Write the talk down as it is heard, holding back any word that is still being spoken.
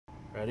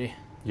Ready?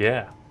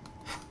 Yeah.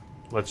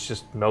 Let's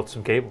just melt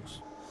some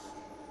cables.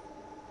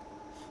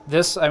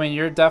 This, I mean,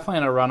 you're definitely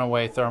in a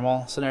runaway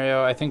thermal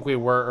scenario. I think we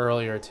were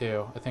earlier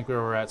too. I think we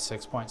were at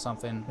 6 point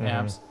something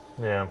amps.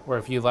 Yeah. Where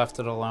if you left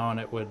it alone,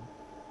 it would.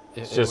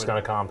 It's just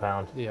going to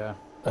compound. Yeah.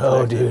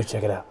 Oh, dude,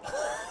 check it out.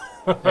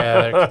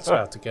 Yeah, it's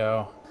about to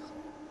go.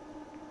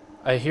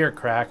 I hear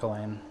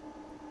crackling.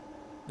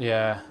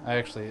 Yeah,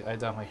 I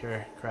definitely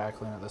hear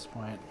crackling at this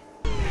point.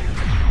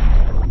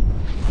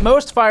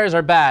 Most fires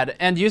are bad,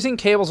 and using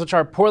cables which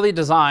are poorly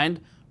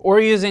designed or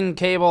using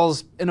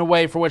cables in a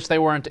way for which they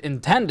weren't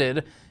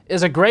intended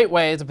is a great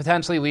way to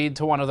potentially lead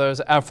to one of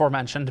those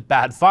aforementioned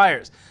bad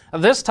fires. Now,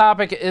 this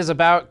topic is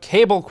about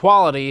cable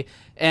quality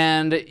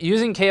and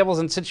using cables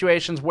in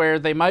situations where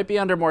they might be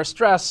under more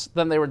stress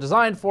than they were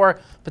designed for,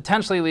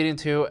 potentially leading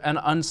to an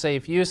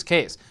unsafe use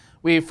case.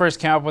 We first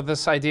came up with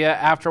this idea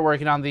after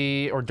working on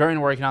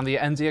during working on the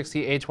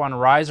NZXT H1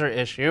 riser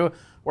issue,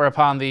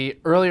 whereupon the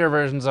earlier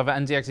versions of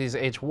NZXT's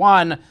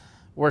H1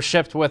 were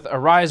shipped with a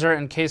riser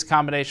and case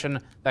combination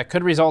that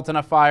could result in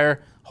a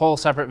fire. Whole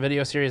separate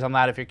video series on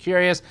that if you're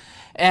curious.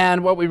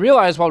 And what we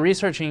realized while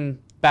researching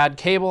bad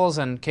cables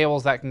and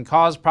cables that can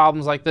cause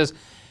problems like this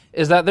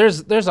is that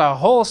there's a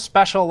whole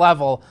special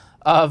level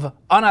of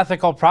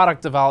unethical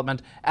product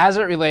development as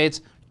it relates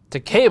to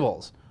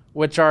cables,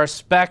 which are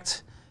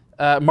spec'd,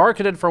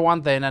 marketed for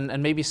one thing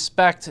and maybe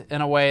spec'd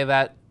in a way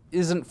that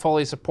isn't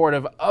fully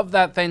supportive of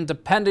that thing,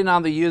 depending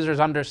on the user's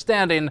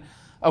understanding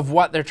of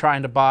what they're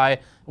trying to buy,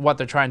 what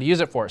they're trying to use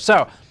it for.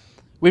 So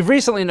we've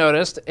recently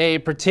noticed a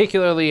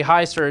particularly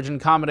high surge in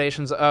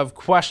combinations of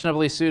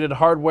questionably suited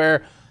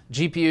hardware,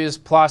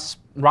 GPUs plus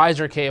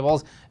riser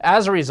cables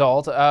as a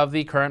result of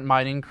the current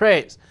mining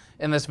craze.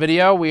 In this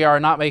video, we are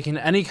not making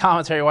any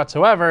commentary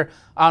whatsoever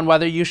on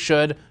whether you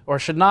should or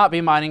should not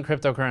be mining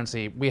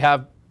cryptocurrency. We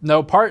have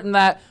no part in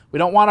that. We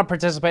don't want to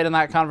participate in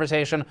that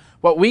conversation.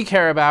 What we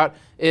care about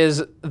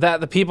is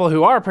that the people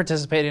who are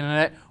participating in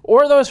it,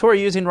 or those who are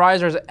using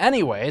risers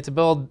anyway to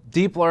build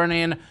deep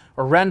learning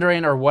or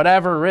rendering or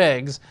whatever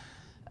rigs,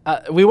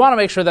 we want to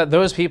make sure that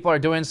those people are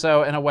doing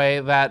so in a way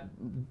that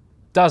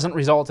doesn't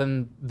result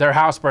in their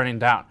house burning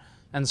down.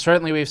 And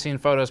certainly we've seen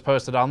photos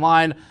posted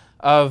online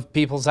of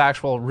people's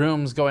actual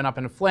rooms going up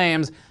in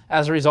flames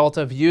as a result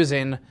of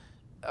using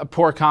a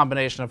poor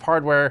combination of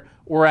hardware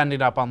or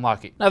ending up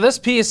unlucky. Now this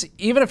piece,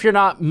 even if you're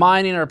not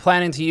mining or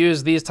planning to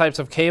use these types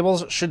of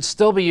cables, should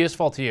still be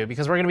useful to you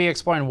because we're going to be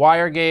exploring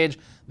wire gauge,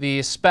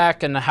 the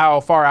spec, and how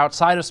far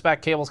outside of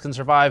spec cables can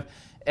survive,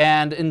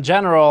 and in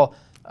general,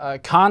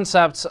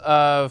 concepts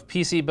of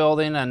PC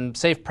building and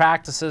safe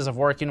practices of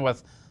working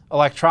with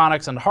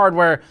electronics and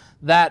hardware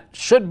that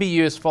should be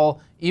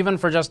useful even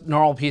for just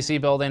normal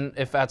PC building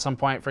if at some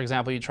point, for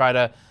example, you try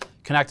to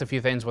connect a few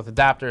things with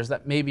adapters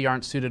that maybe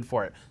aren't suited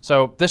for it.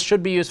 So this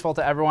should be useful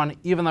to everyone,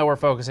 even though we're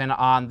focusing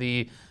on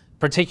the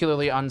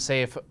particularly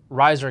unsafe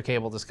riser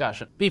cable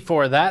discussion.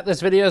 Before that,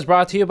 this video is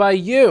brought to you by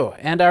you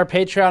and our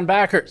Patreon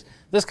backers.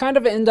 This kind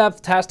of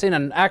in-depth testing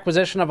and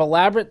acquisition of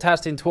elaborate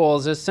testing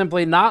tools is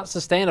simply not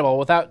sustainable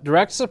without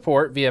direct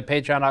support via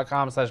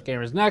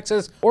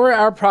patreon.com/gamersnexus or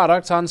our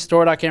products on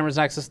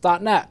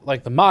store.gamersnexus.net,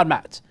 like the mod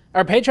mats.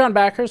 Our Patreon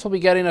backers will be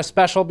getting a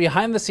special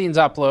behind-the-scenes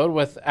upload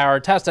with our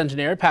test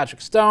engineer, Patrick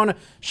Stone,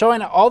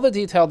 showing all the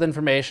detailed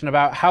information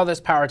about how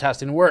this power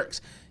testing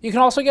works. You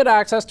can also get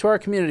access to our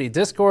community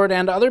Discord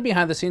and other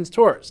behind-the-scenes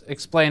tours,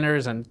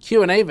 explainers, and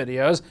Q&A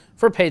videos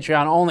for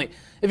Patreon only.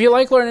 If you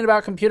like learning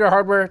about computer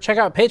hardware, check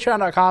out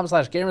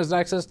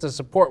patreon.com/gamersnexus to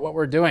support what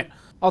we're doing.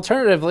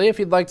 Alternatively, if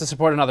you'd like to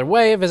support another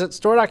way, visit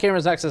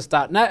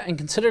store.gamersnexus.net and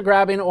consider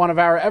grabbing one of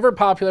our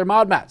ever-popular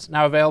mod mats,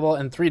 now available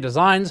in 3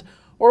 designs,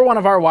 or one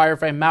of our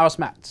wireframe mouse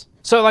mats.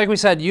 So like we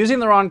said, using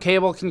the wrong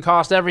cable can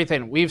cost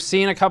everything. We've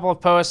seen a couple of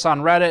posts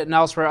on Reddit and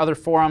elsewhere, other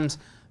forums,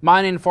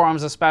 mining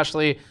forums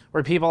especially,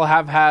 where people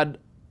have had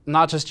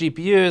not just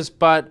GPUs,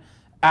 but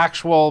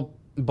actual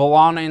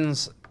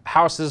belongings,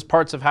 houses,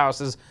 parts of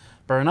houses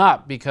burn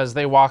up because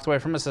they walked away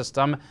from a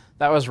system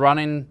that was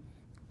running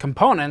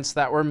components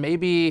that were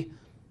maybe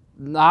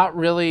not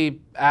really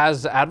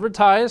as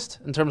advertised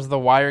in terms of the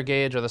wire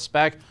gauge or the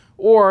spec,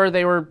 or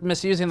they were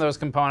misusing those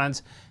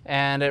components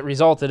and it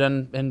resulted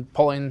in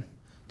pulling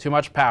too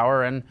much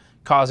power and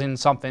causing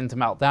something to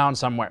melt down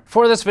somewhere.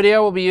 For this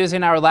video, we'll be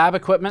using our lab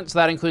equipment, so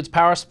that includes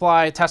power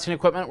supply, testing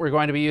equipment. We're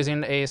going to be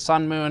using a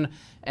Sun Moon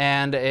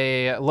and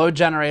a load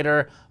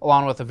generator,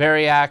 along with a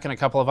Variac and a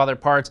couple of other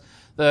parts.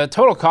 The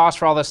total cost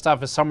for all this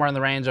stuff is somewhere in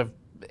the range of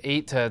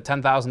 $8,000 to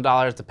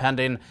 $10,000,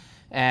 depending,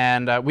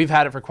 and we've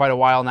had it for quite a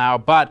while now,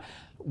 but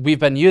we've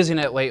been using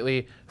it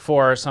lately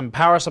for some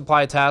power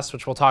supply tests,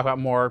 which we'll talk about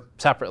more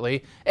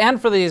separately,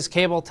 and for these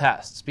cable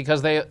tests,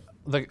 because the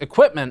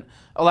equipment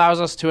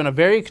allows us to, in a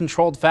very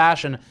controlled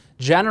fashion,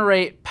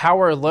 generate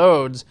power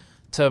loads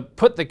to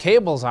put the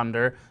cables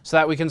under so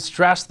that we can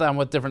stress them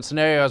with different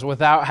scenarios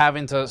without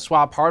having to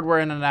swap hardware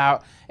in and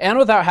out, and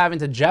without having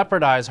to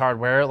jeopardize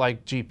hardware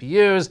like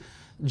GPUs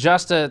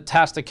just to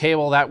test a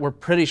cable that we're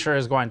pretty sure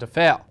is going to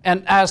fail.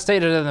 And as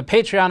stated in the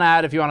Patreon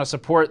ad, if you want to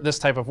support this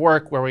type of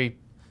work where we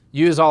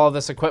use all of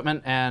this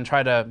equipment and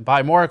try to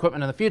buy more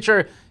equipment in the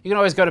future, you can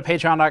always go to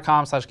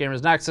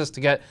patreon.com/gamersnexus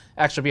to get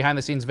extra behind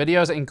the scenes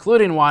videos,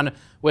 including one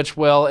which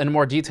will in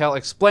more detail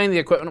explain the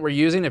equipment we're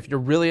using. If you're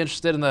really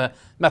interested in the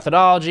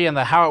methodology and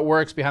the how it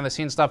works behind the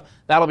scenes stuff,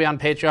 that'll be on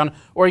Patreon,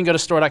 or you can go to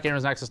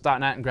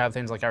store.gamersnexus.net and grab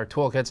things like our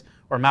toolkits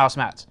or mouse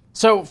mats.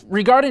 So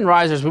regarding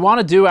risers, we want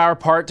to do our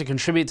part to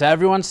contribute to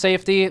everyone's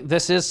safety.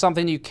 This is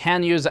something you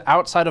can use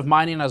outside of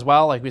mining as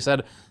well. Like we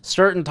said,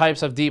 certain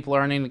types of deep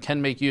learning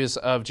can make use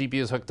of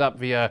GPUs hooked up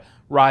via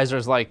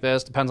risers like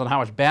this. Depends on how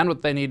much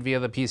bandwidth they need via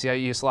the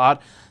PCIe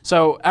slot.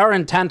 So our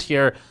intent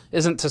here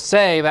isn't to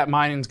say that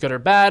mining's good or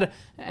bad,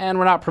 and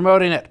we're not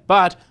promoting it.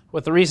 But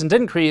with the recent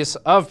increase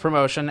of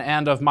promotion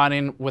and of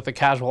mining with a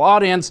casual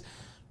audience,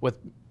 with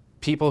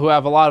people who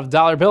have a lot of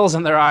dollar bills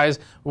in their eyes,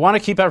 we want to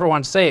keep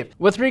everyone safe.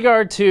 With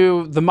regard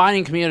to the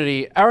mining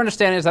community, our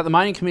understanding is that the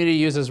mining community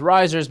uses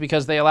risers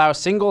because they allow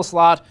single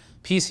slot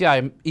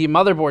PCIe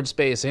motherboard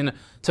spacing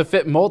to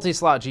fit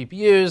multi-slot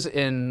GPUs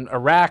in a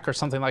rack or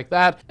something like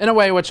that in a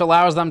way which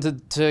allows them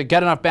to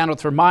get enough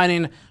bandwidth for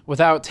mining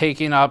without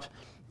taking up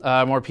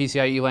more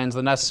PCIe lanes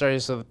than necessary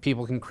so that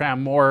people can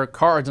cram more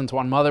cards into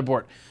one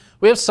motherboard.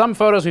 We have some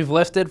photos we've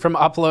lifted from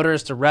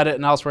uploaders to Reddit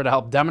and elsewhere to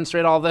help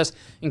demonstrate all this,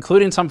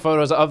 including some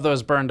photos of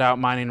those burned out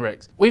mining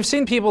rigs. We've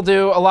seen people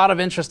do a lot of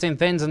interesting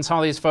things in some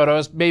of these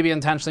photos, maybe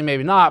intentionally,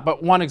 maybe not,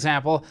 but one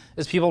example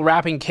is people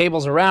wrapping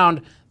cables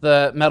around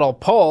the metal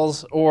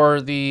poles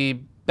or the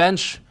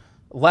bench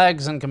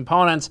legs and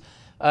components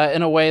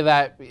in a way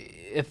that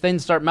if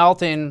things start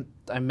melting,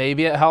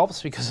 maybe it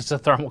helps because it's a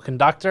thermal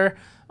conductor,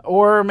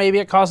 or maybe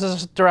it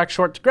causes a direct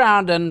short to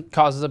ground and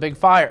causes a big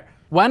fire.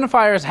 When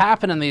fires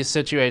happen in these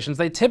situations,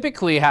 they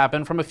typically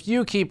happen from a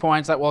few key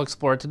points that we'll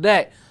explore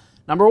today.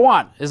 Number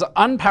one is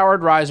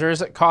unpowered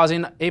risers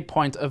causing a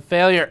point of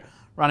failure.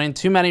 Running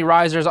too many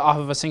risers off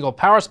of a single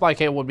power supply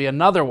cable would be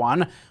another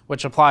one,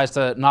 which applies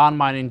to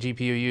non-mining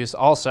GPU use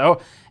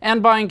also,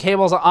 and buying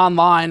cables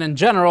online in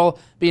general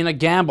being a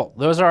gamble.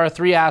 Those are our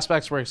three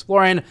aspects we're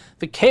exploring.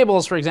 The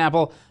cables, for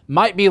example,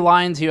 might be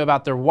lying to you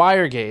about their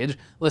wire gauge,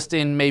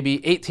 listing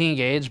maybe 18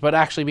 gauge, but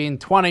actually being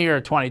 20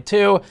 or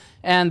 22,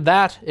 and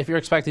that, if you're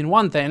expecting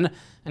one thing,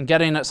 and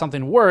getting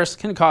something worse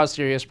can cause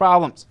serious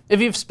problems.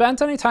 If you've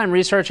spent any time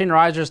researching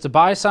risers to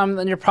buy some,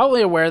 then you're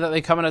probably aware that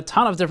they come in a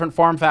ton of different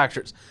form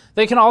factors.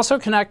 They can also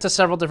connect to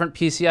several different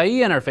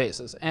PCIe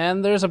interfaces,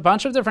 and there's a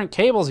bunch of different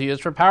cables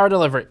used for power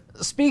delivery.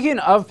 Speaking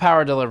of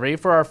power delivery,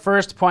 for our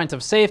first point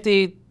of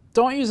safety,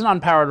 don't use an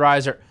unpowered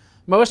riser.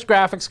 Most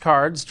graphics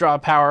cards draw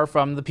power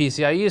from the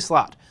PCIe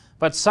slot,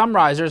 but some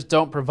risers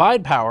don't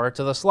provide power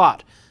to the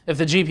slot. If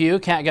the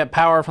GPU can't get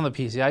power from the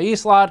PCIe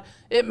slot,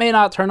 it may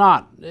not turn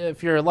on.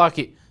 If you're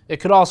lucky, it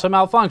could also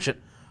malfunction.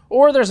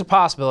 Or there's a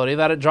possibility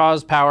that it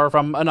draws power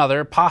from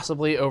another,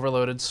 possibly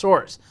overloaded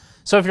source.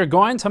 So if you're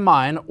going to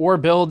mine or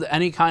build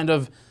any kind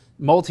of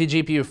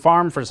multi-GPU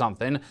farm for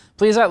something,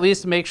 please at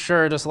least make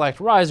sure to select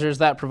risers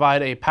that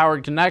provide a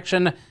powered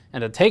connection,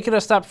 and to take it a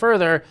step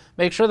further,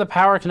 make sure the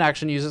power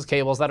connection uses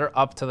cables that are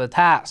up to the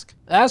task.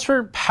 As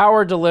for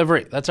power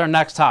delivery, that's our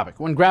next topic.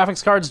 When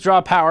graphics cards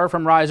draw power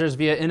from risers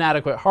via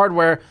inadequate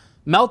hardware,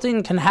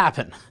 melting can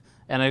happen,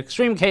 and in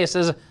extreme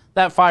cases,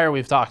 that fire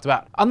we've talked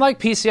about. Unlike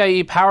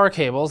PCIe power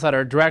cables that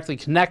are directly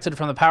connected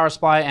from the power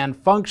supply and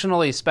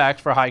functionally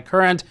spec'd for high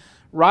current,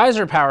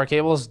 riser power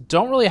cables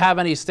don't really have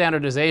any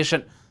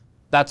standardization.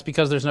 That's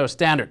because there's no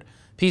standard.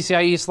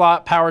 PCIe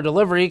slot power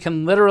delivery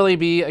can literally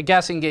be a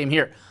guessing game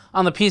here.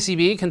 On the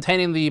PCB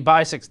containing the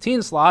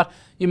by16 slot,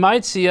 you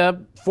might see a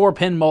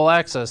 4-pin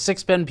Molex, a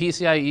 6-pin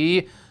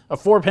PCIe, a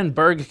 4-pin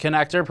Berg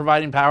connector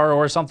providing power,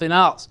 or something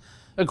else.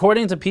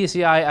 According to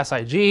PCI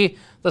SIG,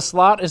 the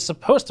slot is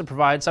supposed to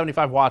provide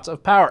 75 watts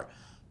of power.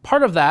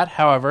 Part of that,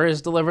 however,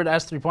 is delivered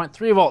as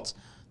 3.3 volts.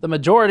 The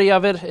majority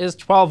of it is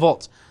 12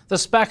 volts. The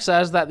spec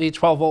says that the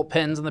 12-volt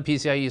pins in the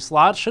PCIe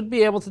slot should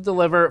be able to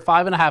deliver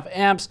 5.5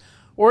 amps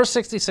or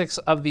 66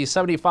 of the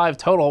 75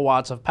 total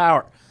watts of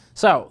power.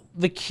 So,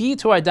 the key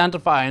to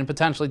identifying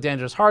potentially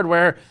dangerous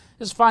hardware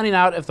is finding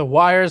out if the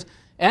wires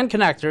and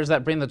connectors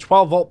that bring the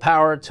 12-volt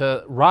power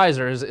to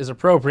risers is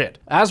appropriate.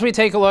 As we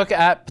take a look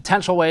at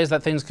potential ways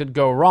that things could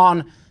go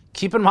wrong,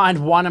 keep in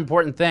mind one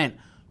important thing.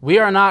 We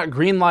are not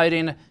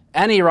greenlighting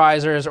any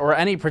risers or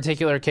any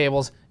particular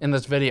cables in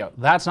this video.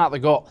 That's not the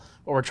goal.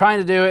 What we're trying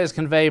to do is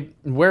convey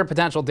where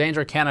potential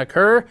danger can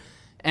occur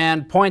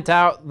and point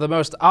out the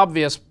most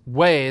obvious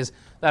ways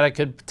that it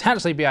could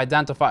potentially be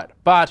identified.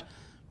 But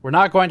we're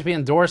not going to be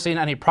endorsing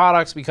any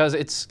products because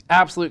it's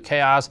absolute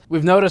chaos.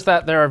 We've noticed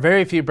that there are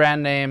very few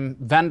brand name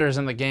vendors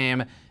in the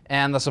game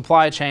and the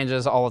supply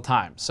changes all the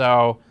time.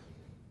 So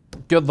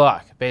good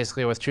luck,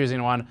 basically, with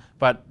choosing one,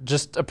 but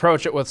just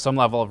approach it with some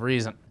level of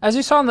reason. As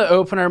you saw in the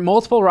opener,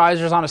 multiple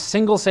risers on a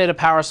single SATA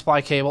power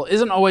supply cable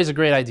isn't always a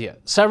great idea.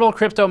 Several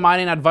crypto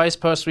mining advice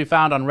posts we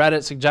found on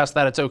Reddit suggest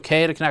that it's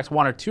okay to connect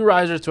 1 or 2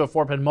 risers to a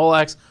 4-pin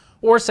Molex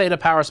or SATA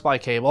power supply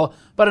cable,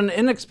 but an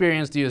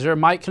inexperienced user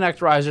might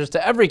connect risers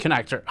to every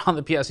connector on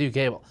the PSU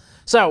cable.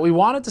 So we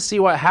wanted to see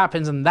what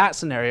happens in that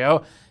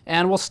scenario,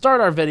 and we'll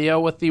start our video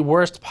with the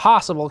worst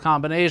possible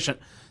combination.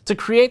 To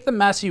create the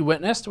mess you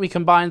witnessed, we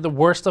combined the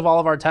worst of all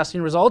of our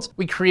testing results.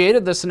 We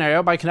created this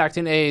scenario by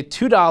connecting a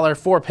 $2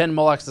 4-pin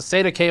Molex to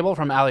SATA cable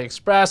from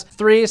AliExpress,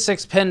 3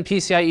 6-pin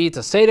PCIe to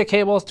SATA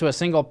cables to a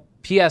single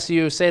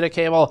PSU SATA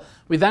cable.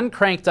 We then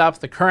cranked up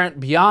the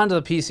current beyond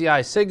the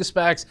PCI SIG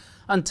specs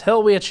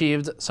until we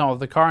achieved some of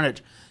the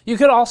carnage. You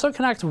could also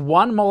connect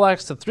one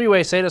Molex to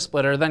 3-way SATA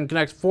splitter, then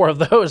connect 4 of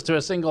those to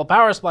a single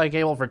power supply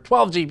cable for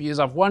 12 GPUs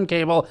off one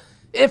cable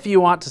if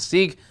you want to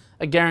seek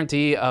a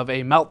guarantee of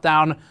a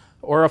meltdown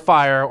or a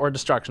fire or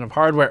destruction of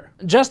hardware.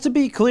 Just to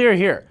be clear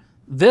here,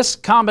 this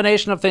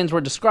combination of things we're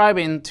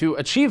describing to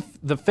achieve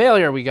the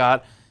failure we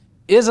got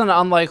is an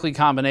unlikely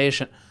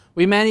combination.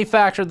 We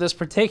manufactured this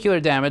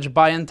particular damage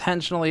by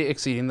intentionally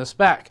exceeding the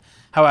spec.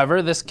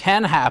 However, this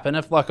can happen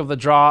if luck of the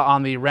draw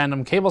on the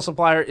random cable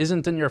supplier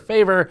isn't in your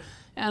favor,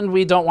 and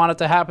we don't want it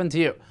to happen to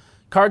you.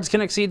 Cards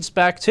can exceed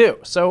spec too,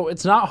 so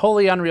it's not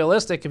wholly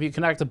unrealistic if you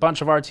connect a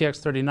bunch of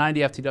RTX 3090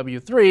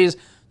 FTW3s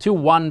to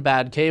one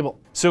bad cable.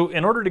 So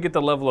in order to get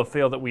the level of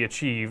fail that we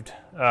achieved,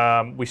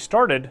 we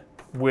started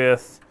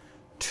with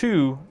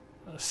 2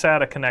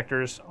 SATA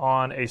connectors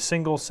on a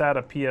single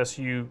SATA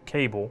PSU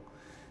cable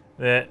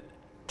that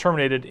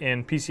terminated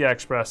in PCI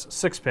Express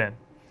 6-pin.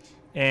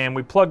 And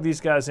we plugged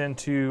these guys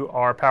into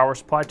our power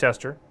supply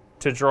tester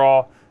to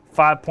draw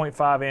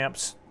 5.5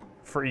 amps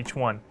for each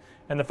one.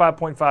 And the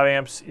 5.5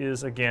 amps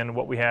is, again,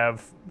 what we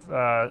have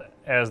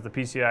as the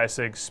PCI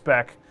SIG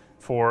spec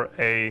for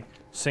a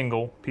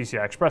single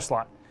PCI Express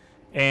slot.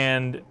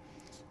 And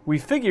we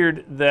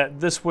figured that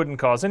this wouldn't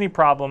cause any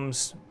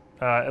problems,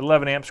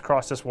 11 amps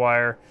across this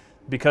wire,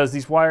 because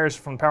these wires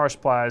from power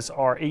supplies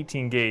are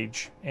 18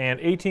 gauge. And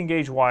 18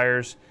 gauge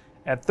wires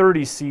at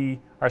 30C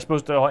are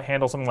supposed to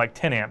handle something like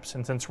 10 amps.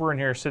 And since we're in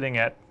here sitting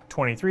at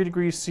 23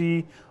 degrees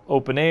C,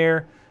 open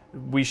air,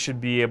 we should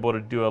be able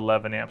to do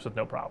 11 amps with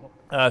no problem.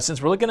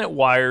 Since we're looking at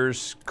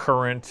wires,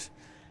 current,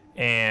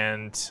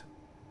 and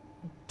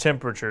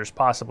temperatures,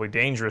 possibly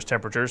dangerous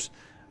temperatures,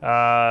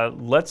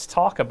 let's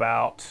talk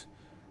about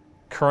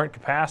current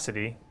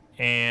capacity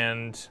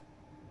and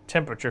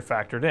temperature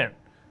factored in.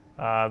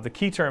 The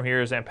key term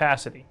here is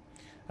ampacity.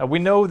 We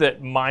know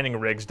that mining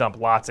rigs dump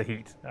lots of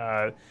heat.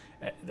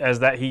 As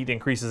that heat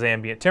increases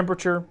ambient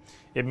temperature,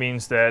 it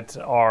means that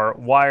our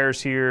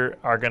wires here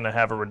are going to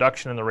have a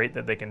reduction in the rate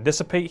that they can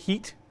dissipate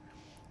heat.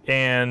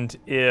 And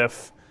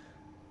if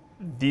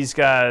these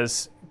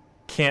guys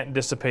can't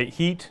dissipate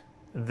heat,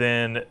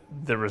 then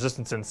the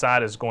resistance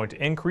inside is going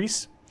to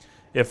increase.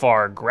 If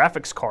our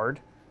graphics card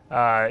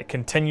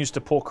continues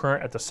to pull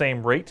current at the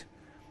same rate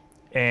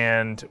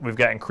and we've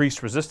got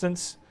increased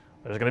resistance,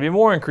 there's going to be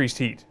more increased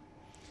heat.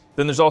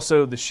 Then there's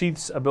also the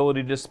sheath's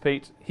ability to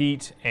dissipate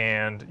heat,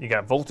 and you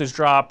got voltage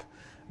drop,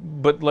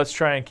 but let's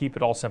try and keep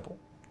it all simple.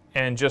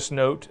 And just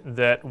note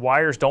that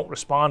wires don't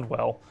respond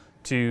well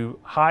to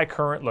high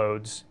current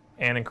loads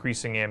and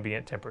increasing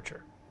ambient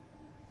temperature.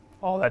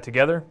 All that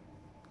together,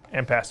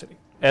 ampacity.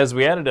 As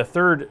we added a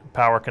third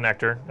power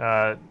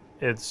connector,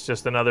 it's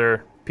just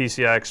another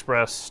PCI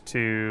Express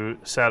to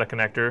SATA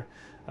connector.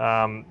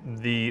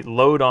 The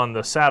load on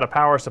the SATA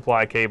power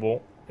supply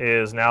cable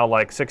is now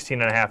like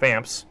 16.5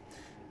 amps.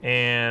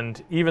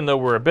 And even though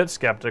we're a bit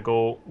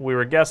skeptical, we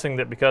were guessing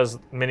that because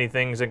many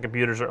things in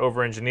computers are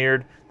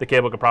over-engineered, the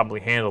cable could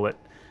probably handle it.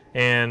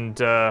 And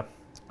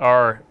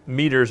our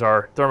meters,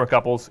 our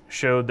thermocouples,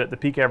 showed that the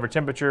peak average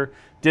temperature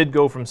did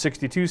go from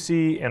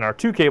 62C in our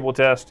 2-cable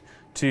test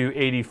to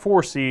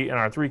 84C in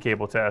our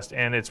 3-cable test.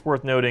 And it's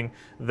worth noting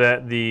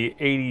that the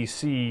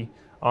 80C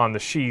on the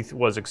sheath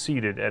was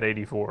exceeded at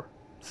 84.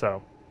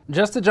 So,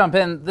 just to jump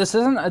in, this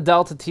isn't a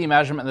delta T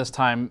measurement this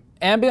time.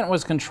 Ambient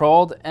was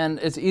controlled, and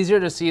it's easier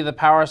to see the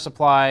power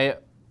supply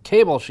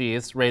cable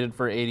sheaths rated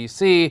for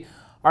 80C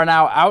are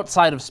now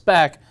outside of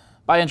spec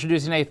by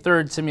introducing a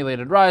third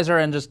simulated riser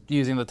and just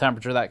using the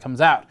temperature that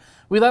comes out.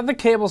 We let the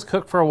cables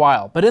cook for a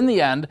while, but in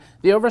the end,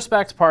 the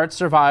overspec'd parts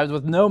survived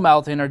with no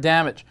melting or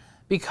damage.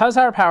 Because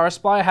our power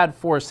supply had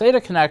 4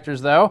 SATA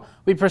connectors though,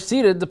 we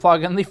proceeded to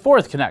plug in the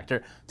 4th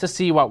connector to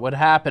see what would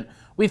happen.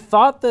 We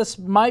thought this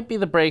might be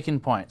the breaking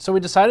point, so we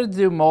decided to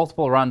do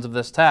multiple runs of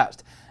this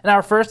test. In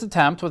our first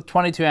attempt with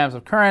 22 amps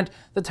of current,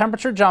 the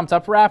temperature jumped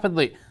up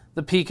rapidly.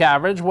 The peak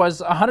average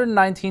was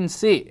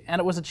 119C, and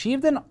it was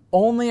achieved in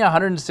only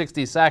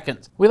 160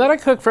 seconds. We let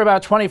it cook for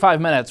about 25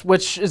 minutes,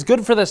 which is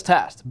good for this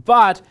test,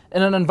 but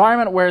in an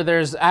environment where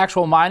there's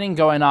actual mining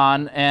going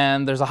on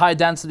and there's a high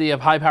density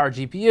of high-power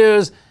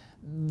GPUs,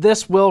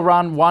 this will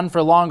run 1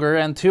 for longer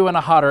and 2 in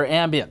a hotter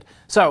ambient.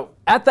 So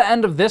at the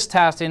end of this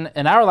testing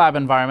in our lab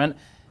environment,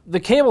 the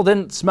cable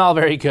didn't smell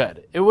very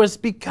good. It was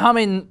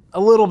becoming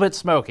a little bit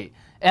smoky.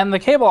 And the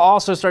cable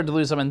also started to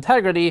lose some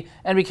integrity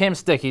and became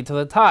sticky to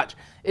the touch.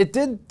 It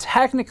did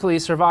technically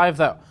survive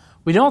though.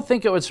 We don't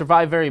think it would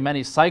survive very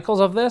many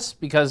cycles of this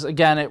because,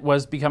 again, it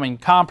was becoming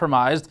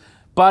compromised,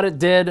 but it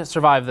did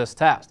survive this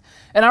test.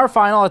 In our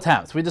final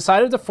attempt, we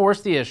decided to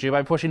force the issue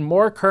by pushing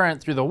more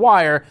current through the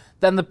wire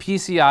than the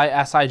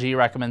PCI SIG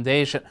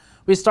recommendation.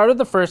 We started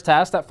the first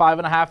test at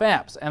 5.5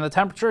 amps, and the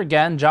temperature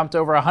again jumped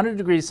over 100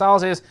 degrees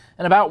Celsius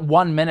in about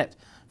 1 minute.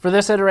 For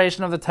this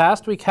iteration of the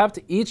test, we kept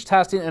each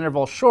testing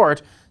interval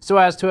short so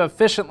as to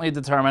efficiently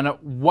determine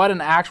what an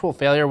actual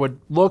failure would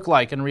look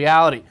like in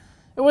reality.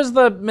 It was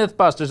the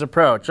Mythbusters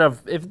approach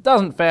of, if it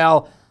doesn't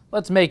fail,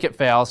 let's make it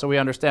fail so we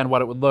understand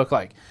what it would look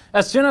like.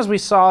 As soon as we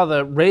saw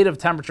the rate of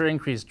temperature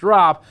increase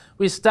drop,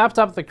 we stepped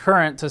up the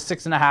current to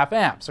 6.5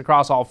 amps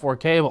across all 4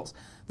 cables.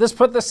 This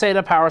put the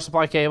SATA power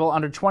supply cable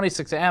under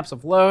 26 amps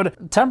of load.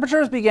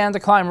 Temperatures began to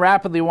climb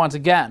rapidly once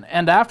again,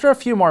 and after a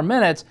few more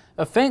minutes,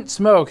 a faint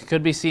smoke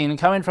could be seen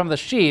coming from the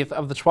sheath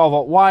of the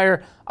 12-volt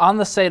wire on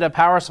the SATA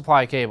power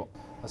supply cable.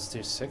 Let's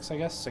do 6, I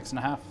guess,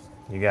 6.5.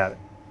 You got it.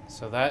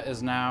 So that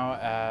is now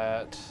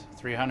at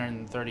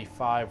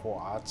 335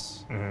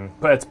 watts.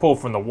 But it's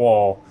pulled from the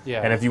wall.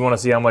 Yeah. And if you want to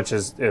see how much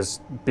is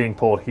being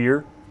pulled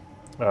here,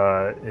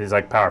 is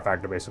like power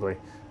factor basically.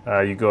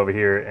 You go over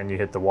here and you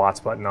hit the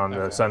watts button on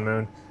the Sun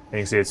Moon, and you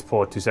can see it's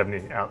pulled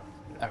 270 out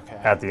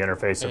at the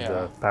interface of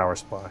the power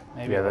supply.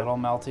 Maybe a little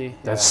melty.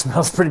 That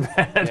smells pretty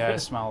bad. Yeah, I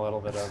smell a little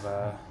bit of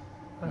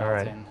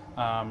melting.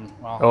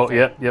 All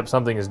right. Yep.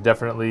 Something is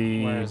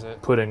definitely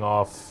putting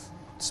off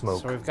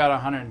smoke. So we've got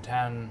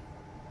 110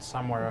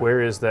 somewhere.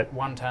 Where is that?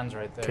 110's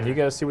right there. Can you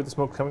guys see where the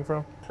smoke's coming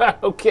from?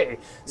 Okay,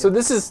 so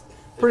this is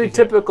pretty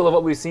typical of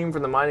what we've seen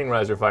from the mining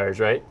riser fires,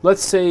 right?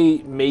 Let's say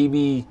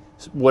maybe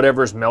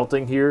whatever's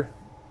melting here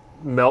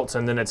melts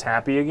and then it's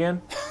happy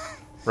again,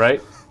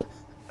 right?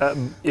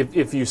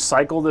 If you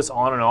cycle this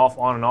on and off,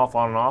 on and off,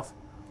 on and off,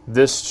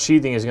 this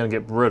sheathing is going to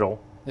get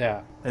brittle.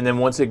 Yeah. And then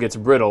once it gets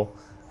brittle,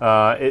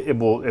 it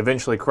will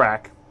eventually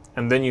crack,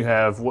 and then you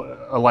have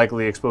a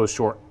likely exposed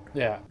short.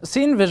 Yeah.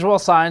 Seeing visual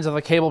signs of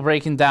the cable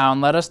breaking down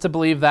led us to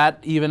believe that,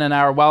 even in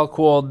our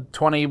well-cooled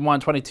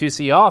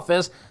 2122C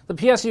office, the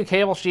PSU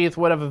cable sheath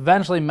would have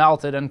eventually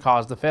melted and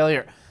caused the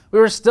failure. We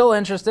were still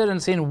interested in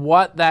seeing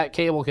what that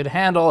cable could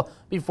handle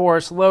before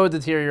slow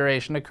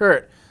deterioration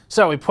occurred.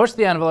 So we pushed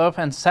the envelope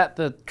and set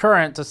the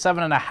current to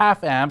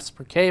 7.5 amps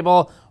per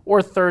cable,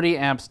 or 30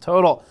 amps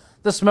total.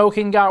 The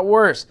smoking got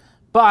worse,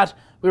 but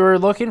we were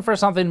looking for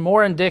something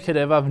more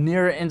indicative of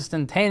near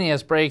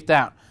instantaneous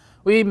breakdown.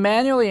 We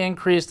manually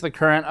increased the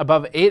current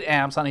above 8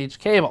 amps on each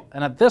cable,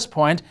 and at this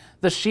point,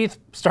 the sheath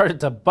started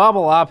to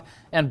bubble up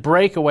and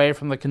break away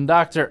from the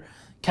conductor.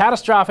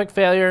 Catastrophic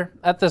failure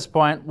at this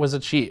point was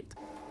achieved.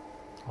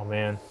 Oh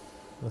man,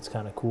 that's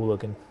kind of cool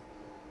looking.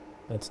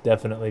 That's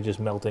definitely just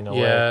melting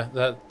away.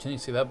 Yeah, can you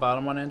see that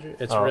bottom one, Andrew?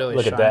 It's really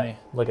look shiny. At that.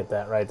 Look at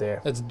that right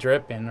there. It's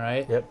dripping,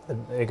 right?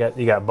 Yep,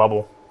 you got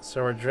bubble.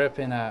 So we're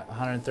dripping at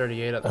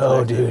 138 at the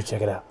Oh, dude,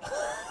 check it out.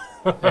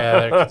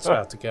 Yeah, it's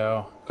about to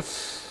go.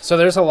 So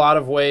there's a lot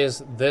of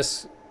ways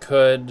this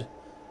could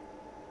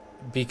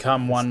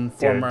become one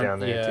former. Down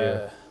there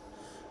too.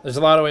 There's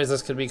a lot of ways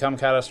this could become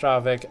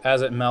catastrophic.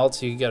 As it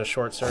melts, you could get a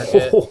short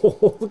circuit.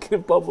 Look at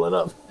it bubbling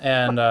up.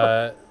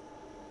 And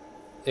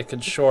it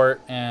could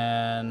short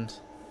and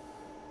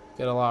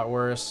get a lot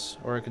worse,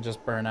 or it could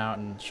just burn out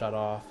and shut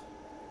off.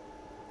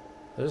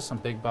 There's some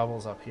big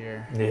bubbles up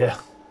here. Yeah.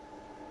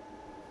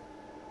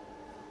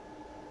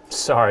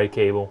 Sorry,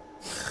 cable.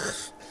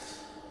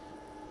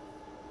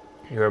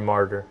 You're a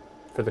martyr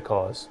for the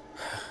cause.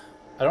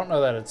 I don't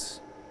know that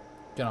it's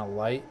gonna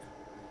light.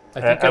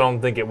 I don't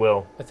think it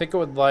will. I think it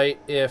would light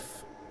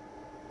if,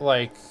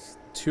 like,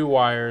 2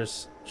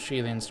 wires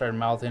sheathing started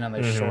melting and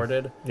they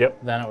shorted. Yep.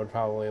 Then it would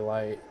probably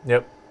light.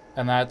 Yep.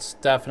 And that's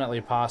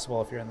definitely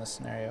possible if you're in this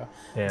scenario.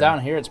 Yeah.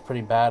 Down here, it's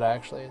pretty bad,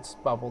 actually. It's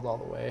bubbled all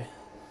the way.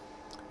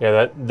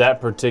 Yeah,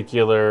 that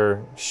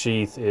particular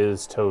sheath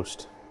is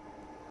toast.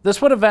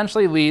 This would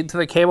eventually lead to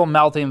the cable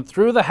melting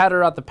through the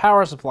header at the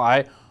power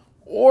supply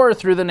or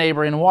through the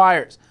neighboring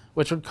wires,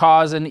 which would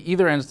cause, in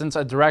either instance,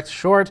 a direct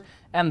short,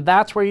 and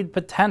that's where you'd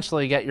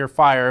potentially get your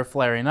fire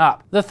flaring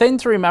up. The thing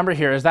to remember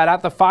here is that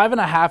at the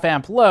 5.5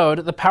 amp load,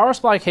 the power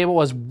supply cable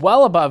was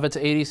well above its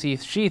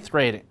ADC sheath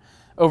rating.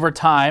 Over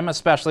time,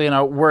 especially in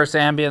a worse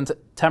ambient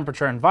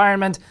temperature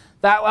environment,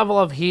 that level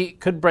of heat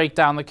could break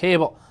down the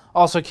cable.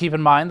 Also keep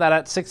in mind that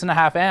at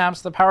 6.5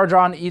 amps, the power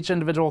draw on each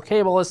individual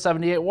cable is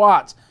 78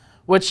 watts,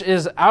 which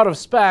is out of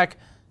spec,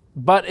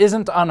 but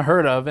isn't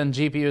unheard of in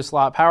GPU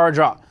slot power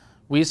draw.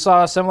 We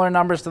saw similar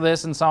numbers to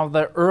this in some of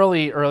the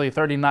early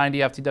 3090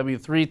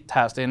 FTW3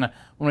 testing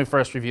when we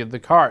first reviewed the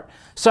card.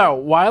 So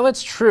while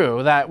it's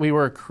true that we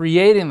were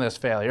creating this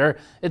failure,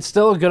 it's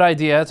still a good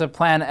idea to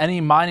plan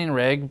any mining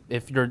rig,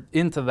 if you're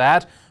into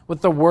that,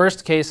 with the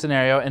worst case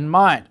scenario in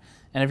mind.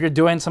 And if you're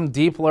doing some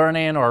deep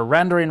learning or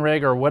rendering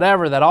rig or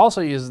whatever that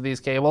also uses these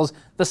cables,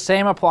 the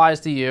same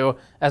applies to you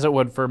as it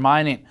would for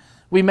mining.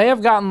 We may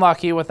have gotten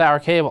lucky with our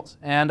cables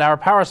and our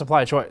power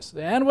supply choice,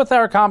 and with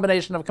our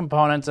combination of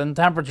components and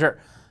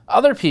temperature.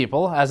 Other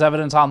people, as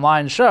evidence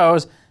online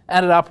shows,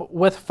 ended up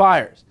with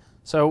fires.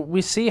 So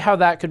we see how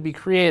that could be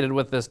created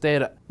with this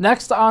data.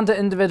 Next, on to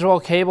individual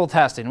cable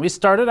testing. We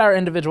started our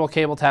individual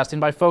cable testing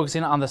by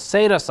focusing on the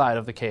SATA side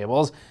of the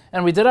cables,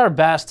 and we did our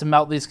best to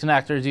melt these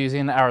connectors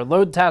using our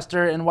load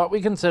tester in what we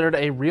considered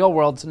a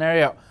real-world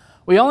scenario.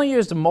 We only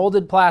used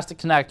molded plastic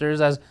connectors,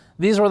 as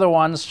these were the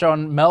ones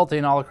shown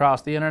melting all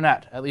across the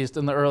internet, at least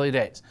in the early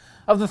days.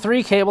 Of the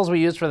 3 cables we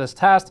used for this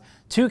test,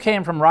 2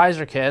 came from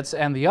riser kits,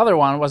 and the other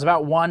one was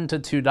about $1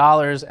 to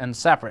 $2 and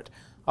separate.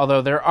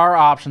 Although there are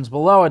options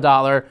below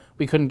 $1,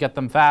 we couldn't get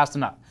them fast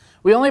enough.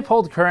 We only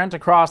pulled current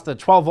across the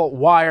 12-volt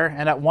wire,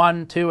 and at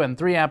 1, 2, and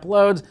 3 amp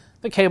loads,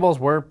 the cables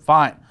were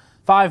fine.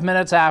 5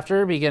 minutes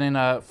after beginning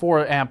a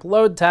 4 amp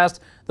load test,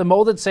 the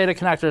molded SATA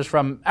connectors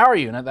from our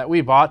unit that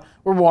we bought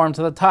were warm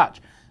to the touch.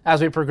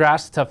 As we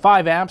progressed to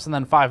 5 amps and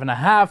then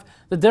 5.5,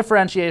 the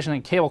differentiation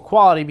in cable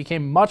quality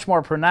became much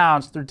more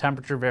pronounced through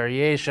temperature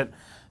variation.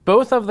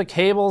 Both of the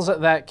cables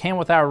that came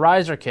with our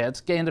riser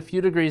kits gained a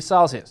few degrees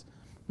Celsius.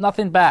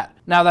 Nothing bad.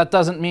 Now that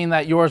doesn't mean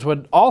that yours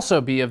would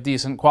also be of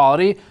decent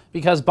quality,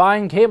 because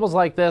buying cables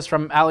like this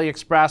from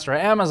AliExpress or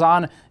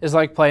Amazon is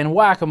like playing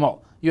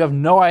whack-a-mole. You have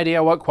no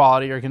idea what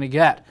quality you're going to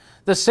get.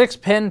 The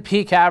 6-pin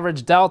peak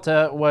average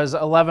delta was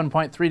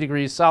 11.3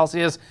 degrees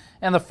Celsius,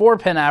 and the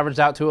 4-pin averaged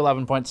out to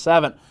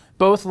 11.7.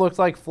 Both looked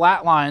like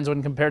flat lines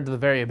when compared to the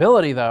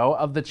variability, though,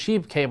 of the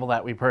cheap cable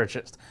that we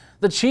purchased.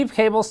 The cheap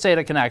cable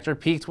SATA connector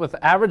peaked with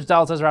average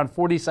deltas around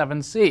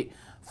 47C,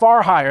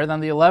 far higher than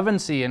the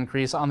 11C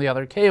increase on the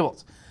other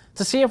cables.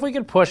 To see if we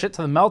could push it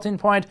to the melting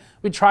point,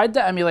 we tried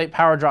to emulate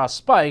power draw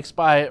spikes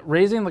by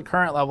raising the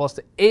current levels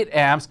to 8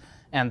 amps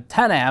and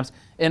 10 amps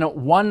in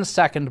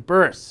 1-second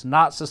bursts,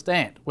 not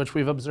sustained, which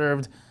we've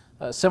observed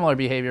similar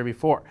behavior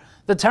before.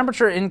 The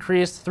temperature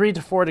increased 3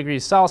 to 4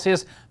 degrees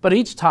Celsius, but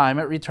each time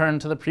it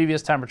returned to the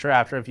previous temperature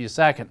after a few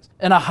seconds.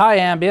 In a high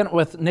ambient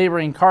with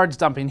neighboring cards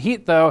dumping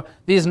heat, though,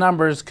 these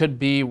numbers could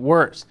be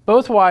worse.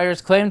 Both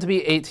wires claim to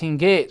be 18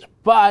 gauge,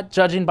 but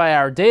judging by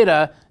our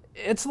data,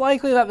 it's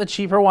likely that the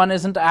cheaper one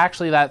isn't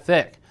actually that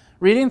thick.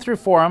 Reading through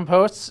forum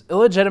posts,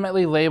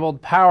 illegitimately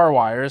labeled power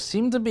wires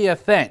seem to be a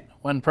thing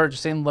when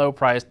purchasing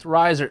low-priced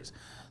risers.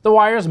 The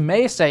wires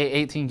may say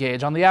 18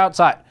 gauge on the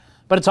outside,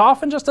 but it's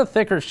often just a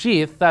thicker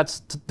sheath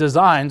that's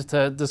designed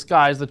to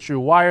disguise the true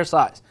wire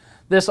size.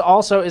 This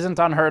also isn't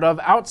unheard of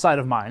outside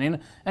of mining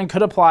and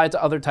could apply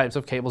to other types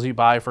of cables you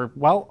buy for,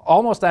 well,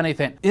 almost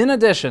anything. In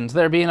addition to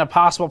there being a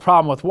possible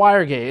problem with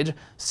wire gauge,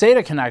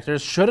 SATA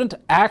connectors shouldn't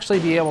actually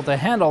be able to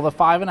handle the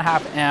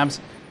 5.5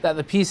 amps that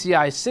the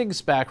PCI SIG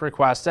spec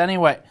requests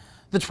anyway.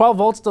 The 12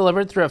 volts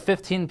delivered through a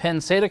 15-pin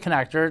SATA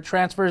connector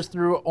transfers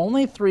through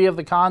only 3 of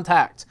the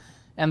contacts,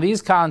 and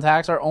these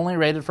contacts are only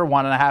rated for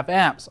 1.5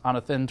 amps on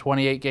a thin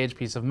 28 gauge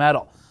piece of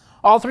metal.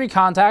 All 3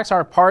 contacts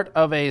are part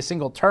of a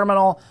single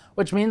terminal,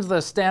 which means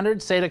the standard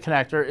SATA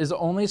connector is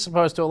only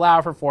supposed to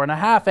allow for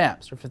 4.5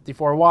 amps or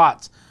 54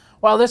 watts.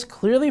 While this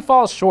clearly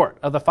falls short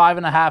of the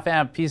 5.5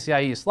 amp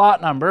PCIe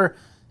slot number,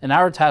 in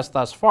our test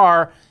thus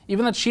far,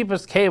 even the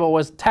cheapest cable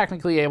was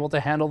technically able to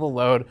handle the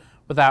load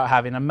without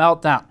having a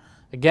meltdown.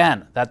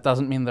 Again, that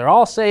doesn't mean they're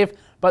all safe,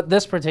 but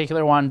this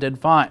particular one did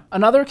fine.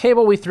 Another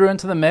cable we threw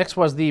into the mix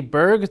was the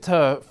Berg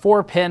to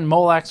 4-pin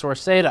Molex or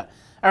SATA.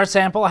 Our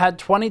sample had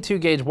 22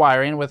 gauge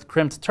wiring with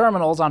crimped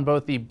terminals on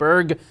both the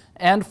Berg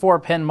and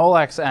 4-pin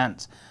Molex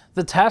ends.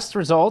 The test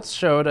results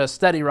showed a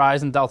steady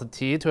rise in delta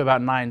T to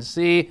about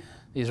 9C.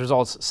 These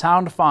results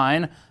sound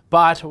fine,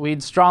 but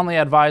we'd strongly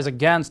advise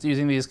against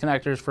using these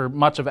connectors for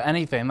much of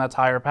anything that's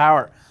higher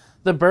power.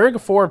 The Berg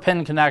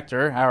 4-pin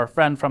connector, our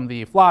friend from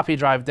the floppy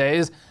drive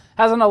days,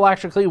 has an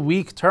electrically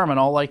weak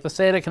terminal like the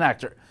SATA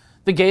connector.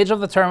 The gauge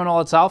of the terminal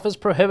itself is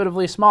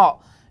prohibitively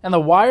small, and the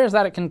wires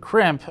that it can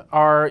crimp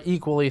are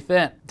equally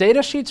thin.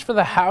 Data sheets for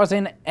the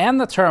housing and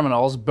the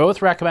terminals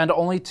both recommend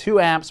only 2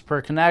 amps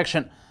per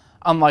connection.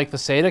 Unlike the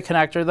SATA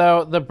connector,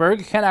 though, the Berg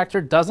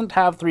connector doesn't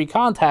have 3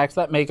 contacts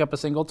that make up a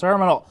single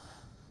terminal.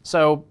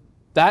 So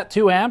that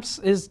 2 amps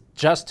is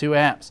just 2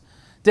 amps.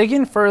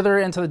 Digging further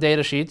into the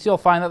data sheets, you'll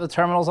find that the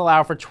terminals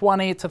allow for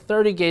 20 to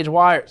 30 gauge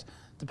wires,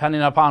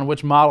 depending upon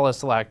which model is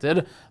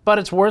selected, but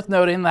it's worth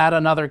noting that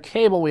another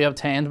cable we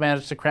obtained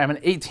managed to cram an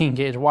 18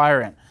 gauge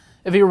wire in.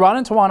 If you run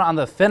into one on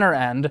the thinner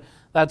end,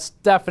 that's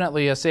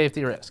definitely a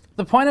safety risk.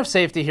 The point of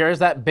safety here is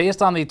that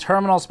based on the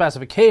terminal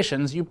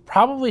specifications, you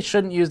probably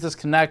shouldn't use this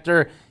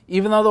connector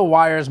even though the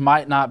wires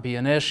might not be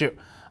an issue.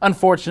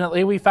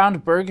 Unfortunately, we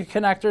found Berg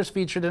connectors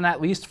featured in at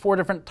least 4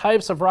 different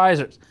types of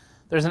risers.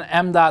 There's an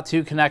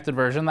M.2 connected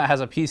version that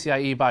has a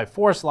PCIe by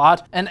 4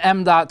 slot, an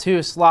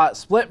M.2 slot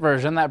split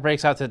version that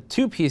breaks out to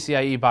 2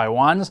 PCIe by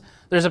 1s.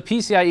 There's a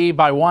PCIe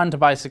by 1 to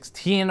by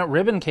 16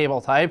 ribbon cable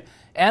type,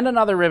 and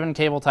another ribbon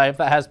cable type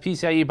that has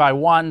PCIe by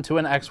 1 to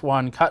an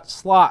X1 cut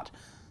slot.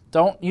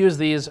 Don't use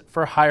these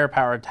for higher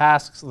powered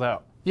tasks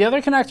though. The other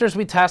connectors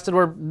we tested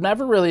were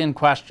never really in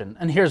question,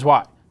 and here's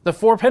why. The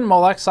 4-pin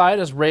Molex side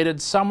is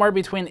rated somewhere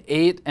between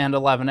 8 and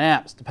 11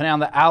 amps, depending on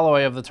the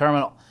alloy of the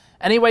terminal.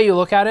 Any way you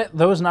look at it,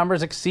 those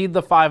numbers exceed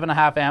the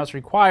 5.5 amps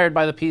required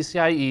by the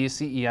PCIe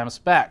CEM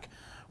spec.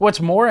 What's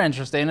more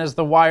interesting is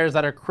the wires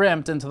that are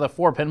crimped into the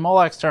 4-pin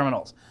Molex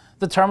terminals.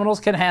 The terminals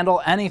can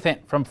handle anything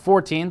from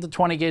 14 to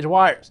 20 gauge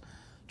wires.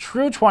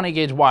 True 20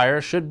 gauge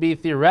wire should be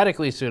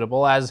theoretically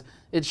suitable, as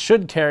it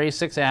should carry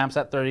 6 amps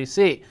at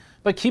 30C.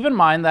 But keep in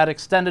mind that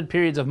extended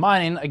periods of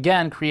mining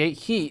again create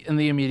heat in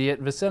the immediate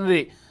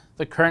vicinity.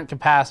 The current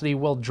capacity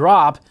will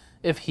drop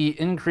if heat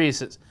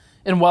increases.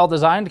 In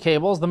well-designed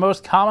cables, the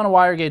most common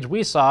wire gauge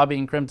we saw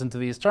being crimped into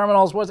these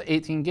terminals was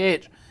 18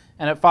 gauge,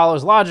 and it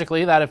follows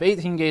logically that if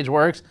 18 gauge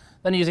works,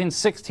 then using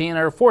 16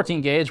 or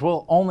 14 gauge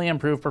will only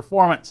improve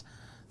performance.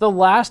 The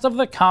last of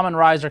the common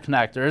riser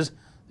connectors,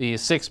 the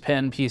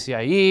 6-pin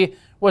PCIe,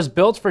 was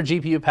built for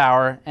GPU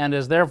power and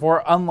is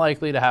therefore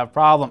unlikely to have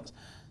problems,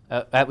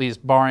 at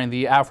least barring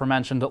the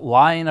aforementioned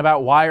lying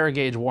about wire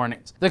gauge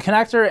warnings. The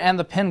connector and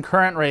the pin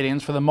current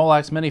ratings for the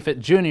Molex MiniFit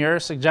Junior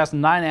suggest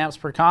 9 amps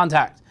per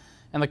contact,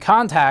 and the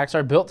contacts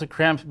are built to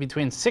crimp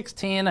between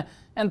 16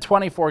 and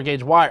 24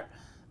 gauge wire.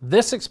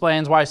 This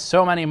explains why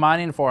so many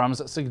mining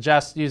forums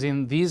suggest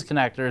using these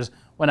connectors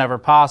whenever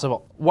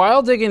possible.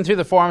 While digging through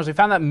the forums, we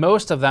found that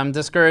most of them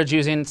discourage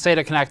using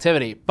SATA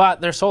connectivity, but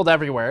they're sold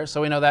everywhere,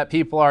 so we know that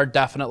people are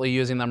definitely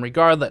using them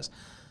regardless.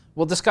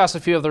 We'll discuss a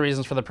few of the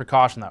reasons for the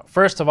precaution though.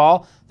 First of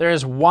all, there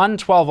is one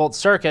 12-volt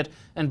circuit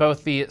in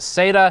both the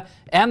SATA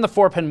and the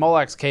 4-pin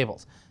Molex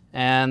cables,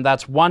 and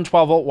that's one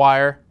 12-volt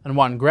wire and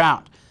one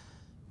ground.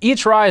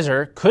 Each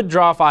riser could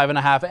draw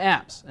 5.5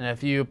 amps, and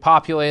if you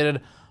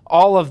populated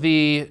all of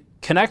the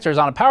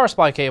connectors on a power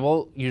supply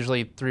cable,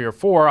 usually 3 or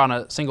 4 on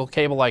a single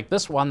cable like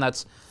this one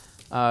that's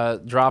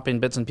dropping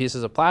bits and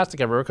pieces of plastic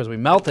everywhere because we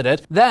melted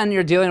it, then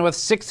you're dealing with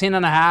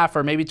 16.5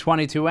 or maybe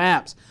 22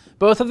 amps.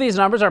 Both of these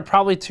numbers are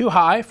probably too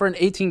high for an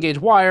 18 gauge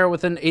wire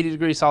with an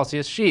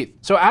 80°C sheath.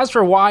 So as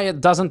for why it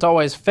doesn't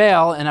always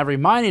fail in every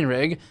mining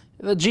rig,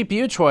 the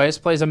GPU choice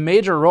plays a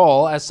major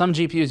role, as some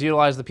GPUs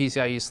utilize the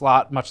PCIe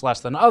slot much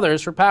less than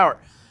others for power.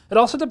 It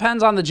also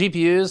depends on the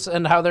GPUs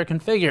and how they're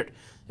configured.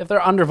 If they're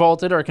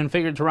undervolted or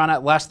configured to run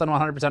at less than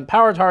 100%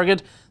 power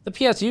target, the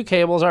PSU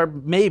cables are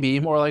maybe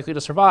more likely to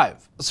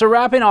survive. So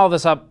wrapping all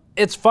this up,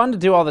 it's fun to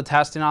do all the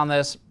testing on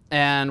this,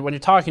 and when you're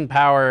talking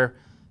power,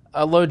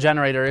 a load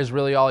generator is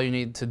really all you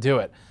need to do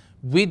it.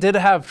 We did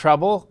have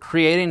trouble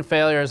creating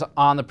failures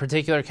on the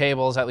particular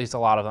cables, at least a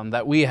lot of them,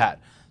 that we had.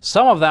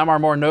 Some of them are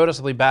more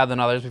noticeably bad than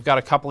others. We've got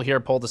a couple here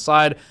pulled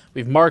aside.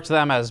 We've marked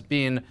them as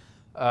being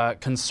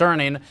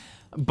concerning,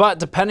 but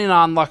depending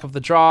on luck of the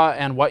draw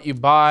and what you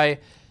buy,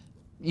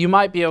 you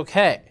might be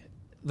okay.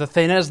 The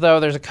thing is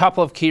though, there's a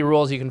couple of key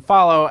rules you can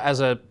follow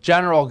as a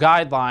general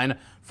guideline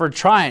for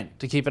trying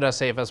to keep it as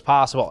safe as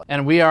possible.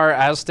 And we are,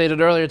 as stated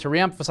earlier, to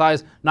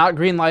reemphasize, not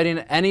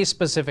greenlighting any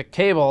specific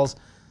cables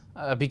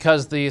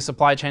because the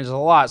supply changes a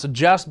lot. So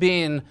just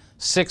being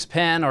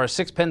 6-pin or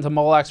 6-pin to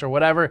Molex or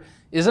whatever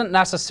isn't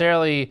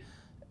necessarily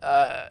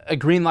a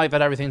green light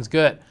that everything's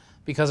good,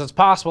 because it's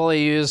possible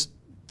they use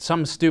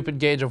some stupid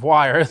gauge of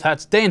wire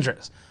that's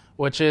dangerous,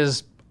 which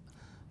is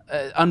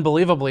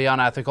unbelievably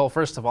unethical,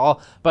 first of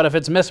all. But if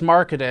it's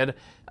mismarketed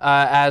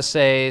as,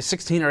 say,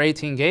 16 or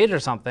 18 gauge or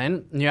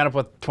something, and you end up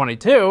with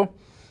 22,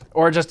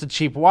 or just a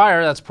cheap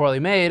wire that's poorly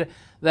made,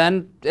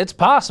 then it's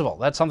possible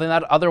that something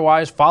that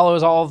otherwise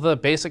follows all of the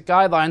basic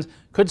guidelines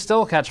could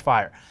still catch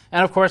fire.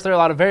 And of course, there are a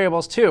lot of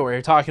variables too, where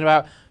you're talking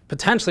about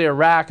potentially a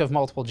rack of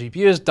multiple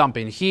GPUs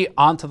dumping heat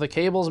onto the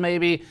cables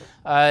maybe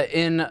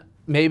in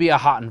maybe a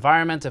hot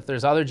environment if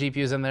there's other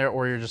GPUs in there,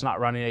 or you're just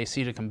not running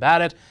AC to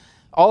combat it.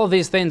 All of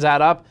these things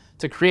add up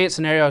to create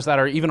scenarios that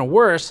are even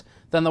worse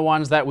than the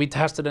ones that we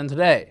tested in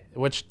today,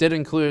 which did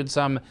include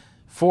some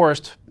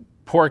forced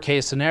poor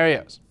case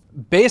scenarios.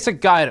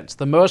 Basic guidance,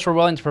 the most we're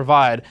willing to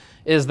provide,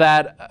 is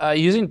that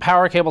using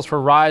power cables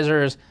for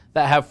risers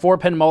that have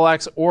 4-pin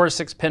Molex or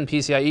 6-pin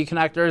PCIe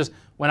connectors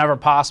whenever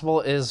possible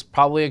is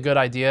probably a good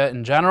idea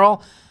in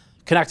general.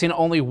 Connecting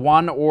only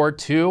 1 or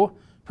 2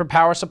 per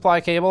power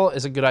supply cable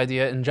is a good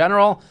idea in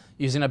general.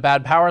 Using a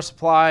bad power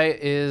supply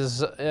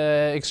is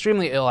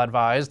extremely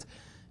ill-advised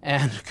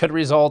and could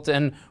result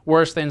in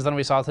worse things than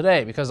we saw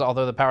today, because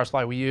although the power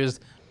supply we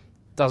used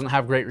doesn't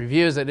have great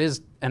reviews, it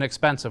is an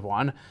expensive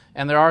one,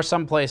 and there are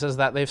some places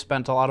that they've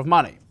spent a lot of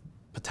money,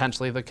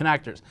 potentially the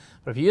connectors.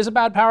 But if you use a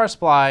bad power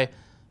supply,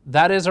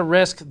 that is a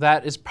risk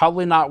that is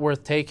probably not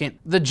worth taking.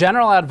 The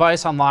general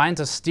advice online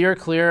to steer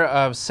clear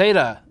of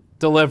SATA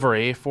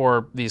delivery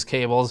for these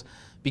cables,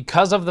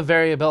 because of the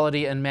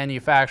variability in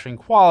manufacturing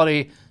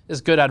quality,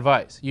 is good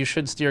advice. You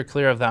should steer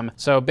clear of them.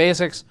 So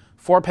basics,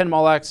 4-pin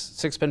Molex,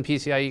 6-pin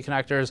PCIe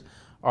connectors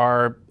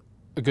are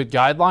a good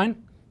guideline.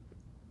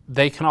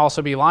 They can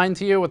also be lying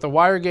to you with the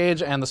wire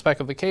gauge and the spec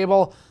of the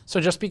cable, so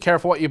just be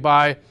careful what you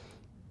buy.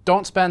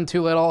 Don't spend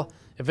too little.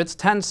 If it's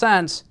 10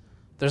 cents,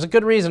 there's a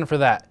good reason for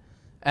that.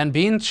 And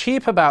being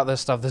cheap about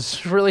this stuff, this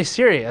is really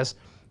serious.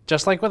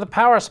 Just like with a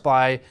power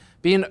supply,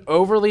 being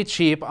overly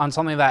cheap on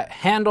something that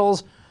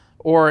handles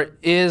or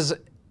is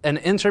an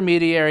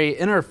intermediary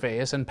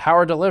interface in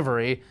power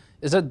delivery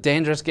is a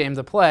dangerous game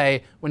to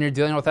play when you're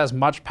dealing with as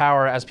much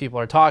power as people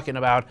are talking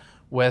about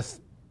with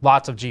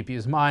lots of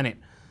GPUs mining.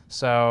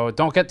 So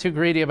don't get too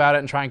greedy about it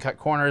and try and cut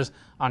corners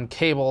on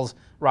cables,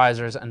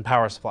 risers, and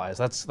power supplies.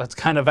 That's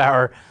kind of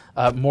our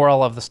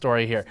moral of the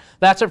story here.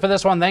 That's it for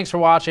this one. Thanks for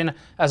watching.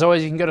 As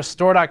always, you can go to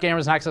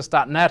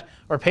store.gamersnexus.net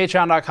or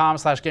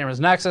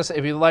patreon.com/gamersnexus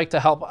if you'd like to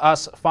help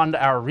us fund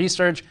our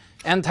research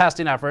and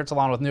testing efforts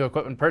along with new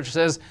equipment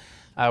purchases.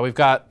 We've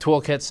got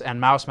toolkits and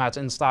mouse mats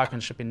in stock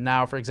and shipping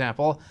now, for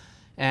example.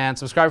 And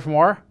subscribe for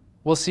more.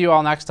 We'll see you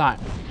all next time.